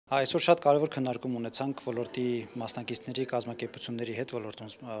Այսօր շատ կարևոր քննարկում ունեցանք ոլորտի մասնակիցների, կազմակերպությունների հետ,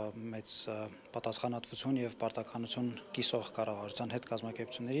 ոլորտում մեծ պատասխանատվություն եւ պարտականություն կիսող կառավարության հետ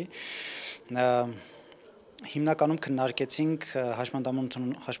կազմակերպությունների հիմնականում քննարկեցինք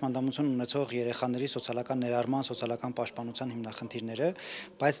հաշմանդամություն ունեցող երեխաների սոցիալական ներառման, սոցիալական պաշտպանության հիմնախնդիրները,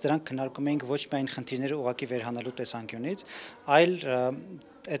 բայց դրանք քննարկում էինք ոչ միայն խնդիրները ուղղակի վերհանելու տեսանկյունից, այլ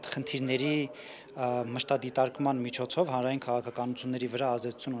այդ խնդիրների մշտադիտարկման միջոցով հանրային քաղաքականությունների վրա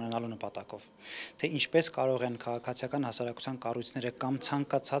ազդեցություն ունենալու նպատակով, թե ինչպես կարող են քաղաքացիական հասարակության կառույցները կամ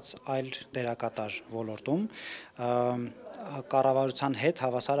ցանկացած այլ դերակատար ոլորտում կառավարության հետ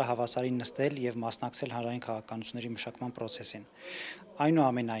հավասարին նստել եւ մասնակցել հանրային քաղաքականությունների մշակման process-ին։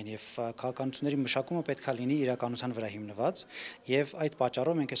 Այնուամենայնիվ քաղաքականությունների մշակումը պետք է լինի իրականության վրա հիմնված եւ այդ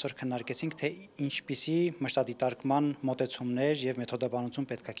պատճառով մենք այսօր քննարկեցինք, թե ինչպիսի մշտադիտարկման մոտեցումներ եւ մեթոդաբանություն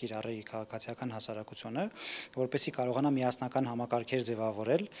պետք է կիրառի քաղաքացիական հասարակությունը, որպեսզի կարողանա միասնական համակարգեր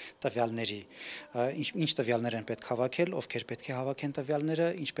ձևավորել տվյալների, ինչ տվյալներ են պետք հավաքել, ովքեր պետք է հավաքեն տվյալները,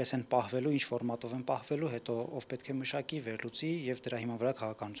 ինչպես են պահվելու, ինչ ֆորմատով են պահվելու, հետո ով պետք է մշակի, վերլուծի եւ դրա հիման վրա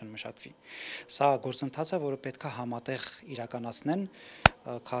քաղաքականություն մշակվի։ Սա գործընթաց է, որը պետք է համատեղ իրականացնեն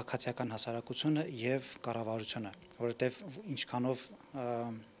քաղաքացիական հասարակությունը եւ կառավարությունը, որովհետեւ ինչքանով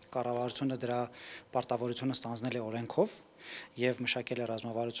կառավարությունը դրա պարտավորությունը ստանձնել է օրենքով եւ մշակել է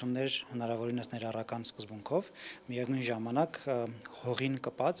ռազմավարություններ հնարավորինս ներառական սկզբունքով, միևնույն ժամանակ հողին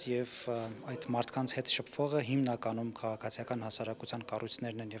կպած եւ այդ մարդկանց հետ շփվողը հիմնականում քաղաքացիական հասարակության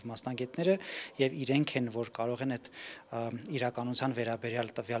կառույցներն են եւ մասնագետները եւ իրենք են, որ կարող են այդ իրականության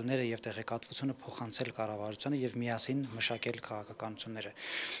վերաբերյալ տվյալները եւ տեղեկատվությունը փոխանցել կառավարությանը եւ միասին մշակել քաղաքականությունները։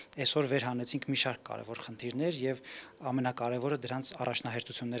 Այսօր վերհանեցինք մի շարք կարևոր խնդիրներ եւ ամենակարևորը դրանց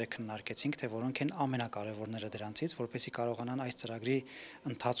առաջնահերթությունները քննարկեցինք, թե որոնք են ամենակարևորները դրանցից, որպեսզի կարողանան այս ծրագրի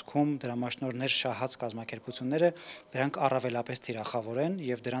ընթացքում դրամաշնորհներ շահած կազմակերպությունները դրանք առավելապես թիրախավորեն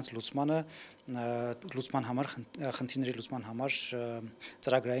եւ դրանց լուծման համար խնդիրների լուծման համար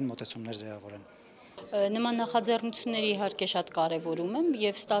ծրագրային մոտեցումներ ձևավորեն։ Նման նախաձեռնությունների իհարկե շատ կարևորում եմ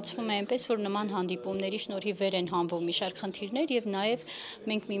եւ ստացվում է այնպես, որ նման հանդիպումների շնորհիվ վեր են հանվում մի շարք խնդիրներ եւ նաեւ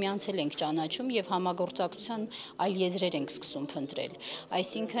մենք միմյանց ենք ճանաչում եւ համագործակցության այլ եզրեր ենք սկսում փնտրել։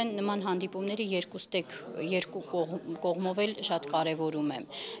 Այսինքն նման հանդիպումների երկու կողմով էլ շատ կարևորում եմ։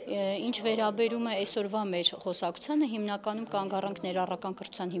 Ինչ վերաբերում է այսօրվա մեր խոսակցությանը, հիմնականում կանգ առանք ներառական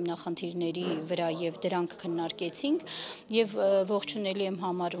կրթության հիմնախնդիրների վրա եւ դրանք քննարկեցինք եւ ողջունելի եմ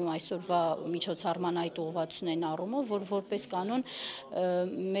համարում այսօրվա միջոցառման այդ ուղղվածությունն առումով, որ որպես կանոն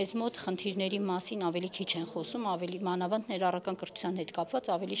մեզ մոտ խնդիրների մասին ավելի քիչ են խոսում, ավելի մանավանդ ներառական կրթության հետ կապված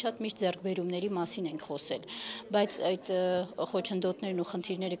ավելի շատ միշտ ձեռքբերումների մասին ենք խոսել, բայց այդ խոչընդոտներն ու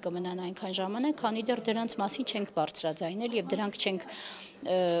խնդիրները կմնան այնքան ժամանակ, քանի դեռ դրանց մասին չենք բարձրաձայնել եւ դրանք չենք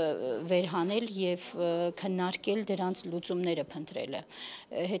վերհանել եւ քննարկել դրանց լուծումները փնտրելը։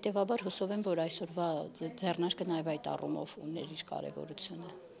 Հետեւաբար հուսով եմ, որ այսօրվա ձեռնարկը նաեւ այդ առումով ուներ իր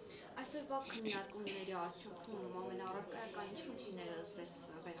կարեւորությունը։ Այսօրվա քննարկումների արդյունքում ամենաառարկայական ինչ խնդիրները ձեզ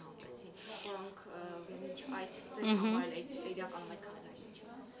վերհանվեցին, որոնք մինչ այդ ձեզ համար իրականում այդքան էլ հայտնի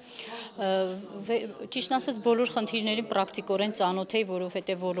չէ։ Ճիշտ ասած բոլոր խնդիրներին պրակտիկորեն ծանոթ էի,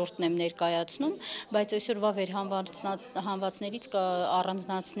 որովհետև ոլորտն եմ ներկայացնում, բայց այսօրվա վերհանվածներից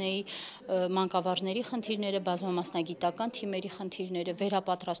առանձնացնեի մանկավարժների խնդիրները, բազմամասնագիտական թիմերի խնդիրները,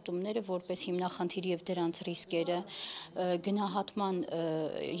 վերապատրաստումները որպես հիմնախնդիր եւ դրանց ռիսկերը, գնահատման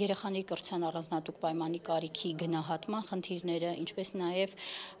երեխաների կրթության առանձնատուկ պայմանի կարիքի գնահատման խնդիրները, ինչպես նաեւ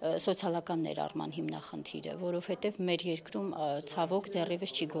սոցիալական ներառման հիմնախնդիրը, որովհետև մեր երկրում ցավոք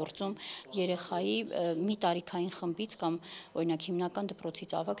դեռևս չի գործում երեխայի մի տարիքային խմբից կամ օրինակ հիմնական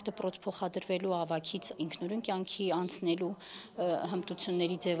դպրոցից ավագ դպրոց փոխադրվելու, ավագից ինքնուրույն կյանքի անցնելու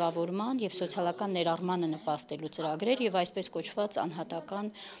հմտությունների ձևավորման եւ սոցիալական ներառմանը նպաստելու ծրագրեր եւ այսպես կոչված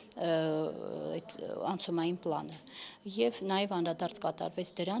անհատական անցումային պլանը եւ նաեւ անդրադարձ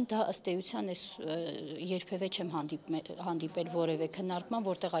կատարվեց դրան, դա ըստ էության երբևէ չեմ հանդիպել որևէ քննարկման,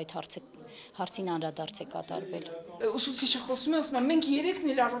 որտեղ այդ հարցին անդրադարձ է կատարվել։ Ուսուցիչը խոսում է, ասում է, մենք 3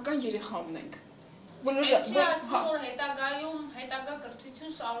 ներառական երեխա ունենք։ Չի ասում, որ հետագայում հետագա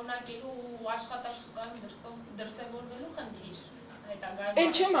կրթություն շարունակելու ու աշխատաշուկայում դրսևորվելու խնդիր։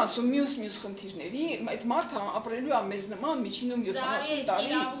 Են չեմ ասում մյուս խնդիրների, այդ մարդը ապրելու է մեզ նման միջինում 70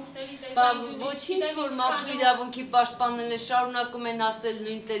 տարի։ Ոչինչ, որ մարդու իրավունքի պաշտպանելը շարունակում են ասել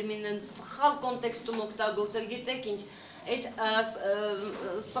նույն տերմինը, սխալ կոնտեքստում օգտագործել, գիտեք ինչ, այդ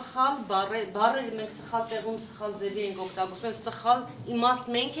սխալ բառերը մենք սխալ տեղում սխալ ձևի ենք օգտագործում, սխալ իմաստ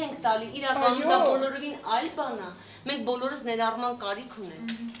մենք ենք տալի, իրականում դա բոլորովին այլ բան է, մենք բոլորս ներառման կարիք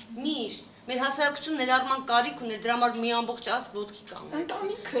ունենք, միշտ, Մեր հասարակությունը ներառման կարիք ուներ, դրա համար մի ամբողջ ազգ ոտքի կանգնեց։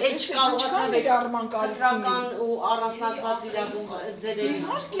 Ընտանիքը Էլ չկարողացավ ներառման կարիք կտրական ու առանձնացված իրավունք ձերերի։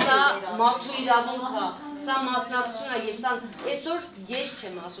 Սա մարդու իրավունք է, սա մասնակցություն է եւ սա այսօր ես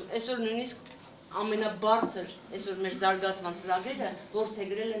չեմ ասում, այսօր նույնիսկ ամենաբարձր այսօր մեր զարգացման ծրագրերը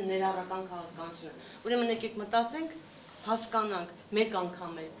որդեգրել են ներառական քաղաքականությունը։ Ուրեմն եկեք մտածենք, հասկանանք, մեկ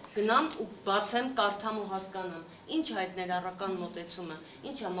անգամ էլ գնամ ու բացեմ, կարդամ ու հասկանամ, ինչ է այդ ներառական մոտեցումը,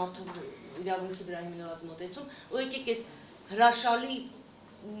 ինչ է մարդու իրավունքի վրա հիմնված մոտեցում, ու եկեք այս հրաշալի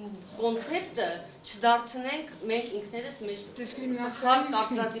կոնցեպտը չդարձնենք մենք ինքներս մեր սխալ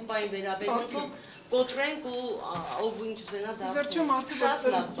կարծրատիպային վերաբերյալով կոտրենք ու ով ինչ ուզենա դա։ Վերջում մարդը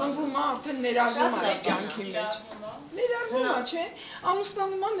ծնվում է, արդեն ներառվում է այս կյանքի մեջ։ Ներառվում է, չէ՞։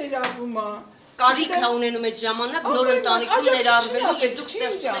 Ամուսնանում է, ներառվում է։ Կարիք է ունենում այդ ժամանակ նոր ընտանիքում ներառվելու եւ դուք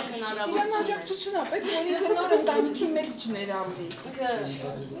ստեղծում եք հնարավորություն։ Իրան աջակցություն է, բայց որ ինքը նոր ընտանիքի մեջ չներառվի։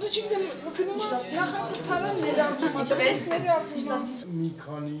 Դու չգիտեմ, գնում է նախատես թարան ներառվում է, դες ներառվում է։ Մի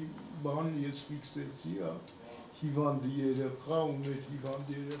քանի բան ես ֆիքսեցի, հիվանդ երեխա, ուներ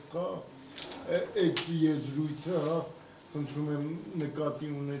հիվանդ երեխա, այդ եզրույթը, խնդրում եմ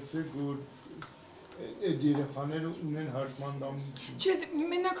նկատի ունեցեք, որ այդ երեխաները ունեն հաշմանդամություն։ Չէ,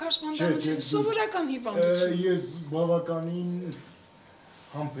 մենակ հաշմանդամություն, սովորական հիվանդություն։ Ես բավականին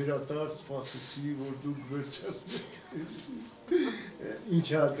համբերատար սպասեցի, որ դուք վերջացնեք։ Ինչ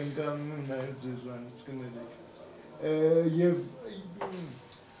ակնկալում նաև ձեզանից կներեք։ Եվ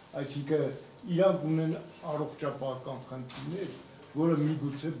այսինքն իրանք ունեն առողջապահական խնդիրներ, որը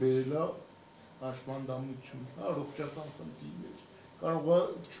միգուցե բերել է հաշմանդամություն, առողջական խնդիրներ, կարող է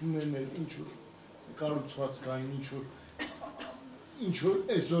չունենալ ինչ-որ կառուցվածքային ինչ-որ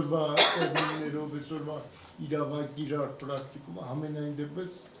այսօրվա տերմիններով, այսօրվա իրավագիր պրակտիկում ամենայն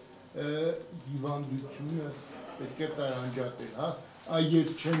դեպս հիվանդությունը պետք է տարանջատել, հա,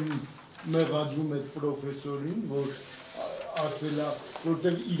 ես չեմ մեղադրում այդ պրոֆեսորին, որ ասել է,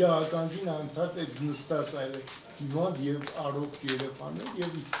 որտեղ իր ականջին անդադ այդ նստած այլ հիվանդ եւ առողջ երեխաներ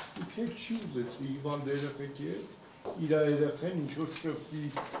եւ իբր չի ուզեցի հիվանդ երեխեքի հետ իր երեխեն ինչ որ շփվի,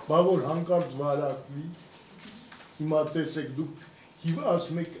 բա որ հանկարծ վարակվի։ Հիմա տեսեք դուք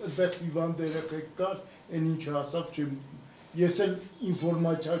ասում եք այդտեղ հիվանդ երեխեք կար, այն ինչը ասավ չեմ։ Ես էլ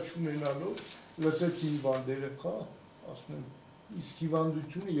ինֆորմացիա չունենալով լսեցի հիվանդ երեխա, ասում եմ, իսկ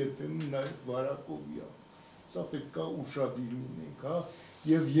հիվանդությունը երբեմն նաեւ վարակովի է։ Սա պետք է ուշադիր լինենք, հա,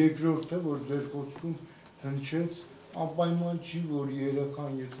 եւ երկրորդը, որ ձեր խոսքում հնչեց, անպայման չի, որ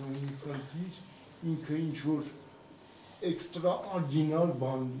երեխան եթե ունի խնդիր, ինքը ինչ որ էքստրա օրդինալ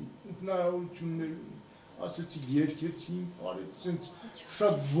բան հնարավորություններ ունի, ասեցիք երկեցին, արեց, սենց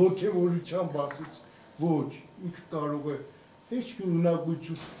շատ ոգևորությամբ ասեց, ոչ, ինքը կարող է հեչ մի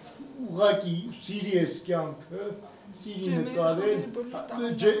ունակություն, ուղղակի սիրի ես կյանքը, սիրի նկարել,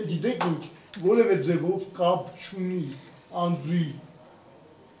 գիտեք ինչ, որևէ ձևով կապ չունի անձի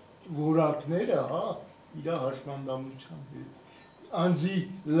որակները, հա, իր հաշմանդամության հետ, անձի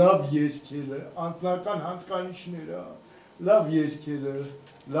լավ երգելը, անձնական հատկանիշները, լավ երգելը,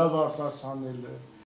 լավ արտասանելը,